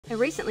I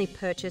recently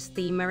purchased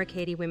the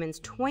MEROKEETY Women's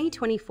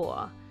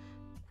 2024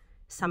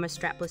 Summer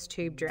Strapless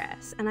Tube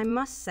Dress, and I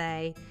must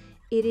say,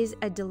 it is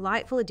a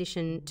delightful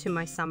addition to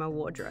my summer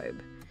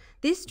wardrobe.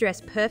 This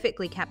dress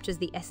perfectly captures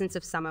the essence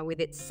of summer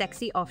with its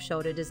sexy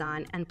off-shoulder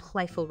design and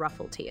playful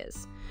ruffle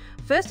tiers.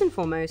 First and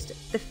foremost,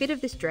 the fit of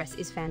this dress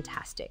is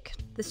fantastic.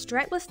 The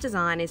strapless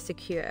design is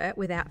secure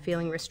without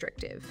feeling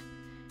restrictive.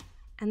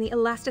 And the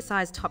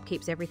elasticized top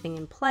keeps everything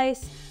in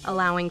place,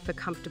 allowing for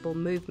comfortable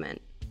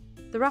movement.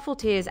 The ruffle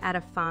tiers add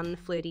a fun,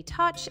 flirty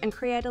touch and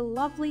create a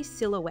lovely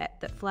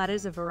silhouette that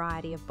flatters a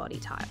variety of body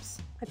types.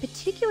 I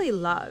particularly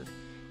love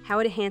how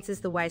it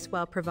enhances the waist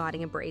while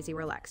providing a breezy,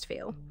 relaxed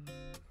feel.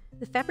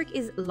 The fabric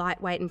is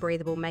lightweight and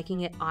breathable,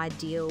 making it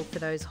ideal for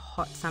those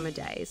hot summer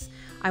days.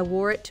 I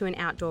wore it to an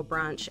outdoor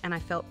brunch and I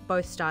felt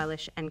both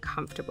stylish and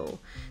comfortable.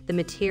 The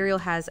material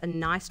has a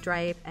nice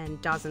drape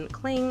and doesn't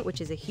cling, which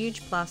is a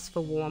huge plus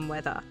for warm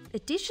weather.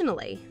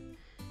 Additionally,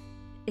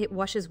 it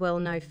washes well,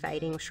 no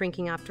fading or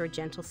shrinking after a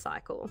gentle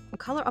cycle. The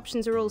colour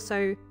options are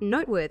also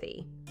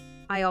noteworthy.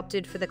 I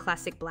opted for the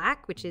classic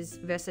black, which is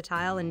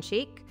versatile and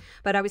chic,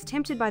 but I was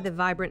tempted by the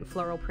vibrant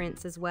floral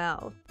prints as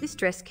well. This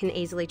dress can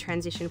easily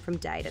transition from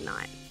day to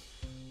night.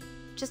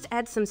 Just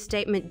add some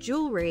statement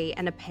jewellery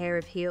and a pair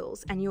of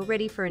heels and you're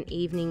ready for an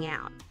evening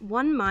out.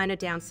 One minor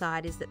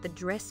downside is that the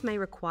dress may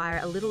require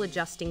a little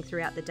adjusting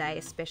throughout the day,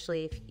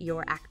 especially if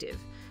you're active.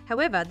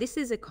 However, this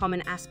is a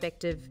common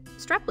aspect of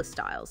strapless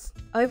styles.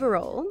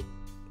 Overall,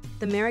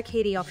 the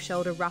MEROKEETY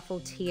off-shoulder ruffle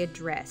tier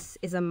dress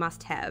is a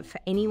must-have for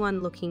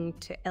anyone looking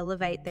to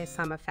elevate their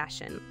summer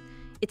fashion.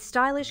 It's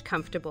stylish,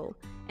 comfortable,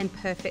 and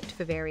perfect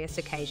for various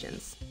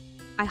occasions.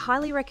 I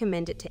highly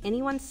recommend it to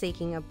anyone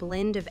seeking a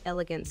blend of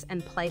elegance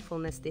and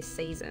playfulness this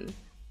season.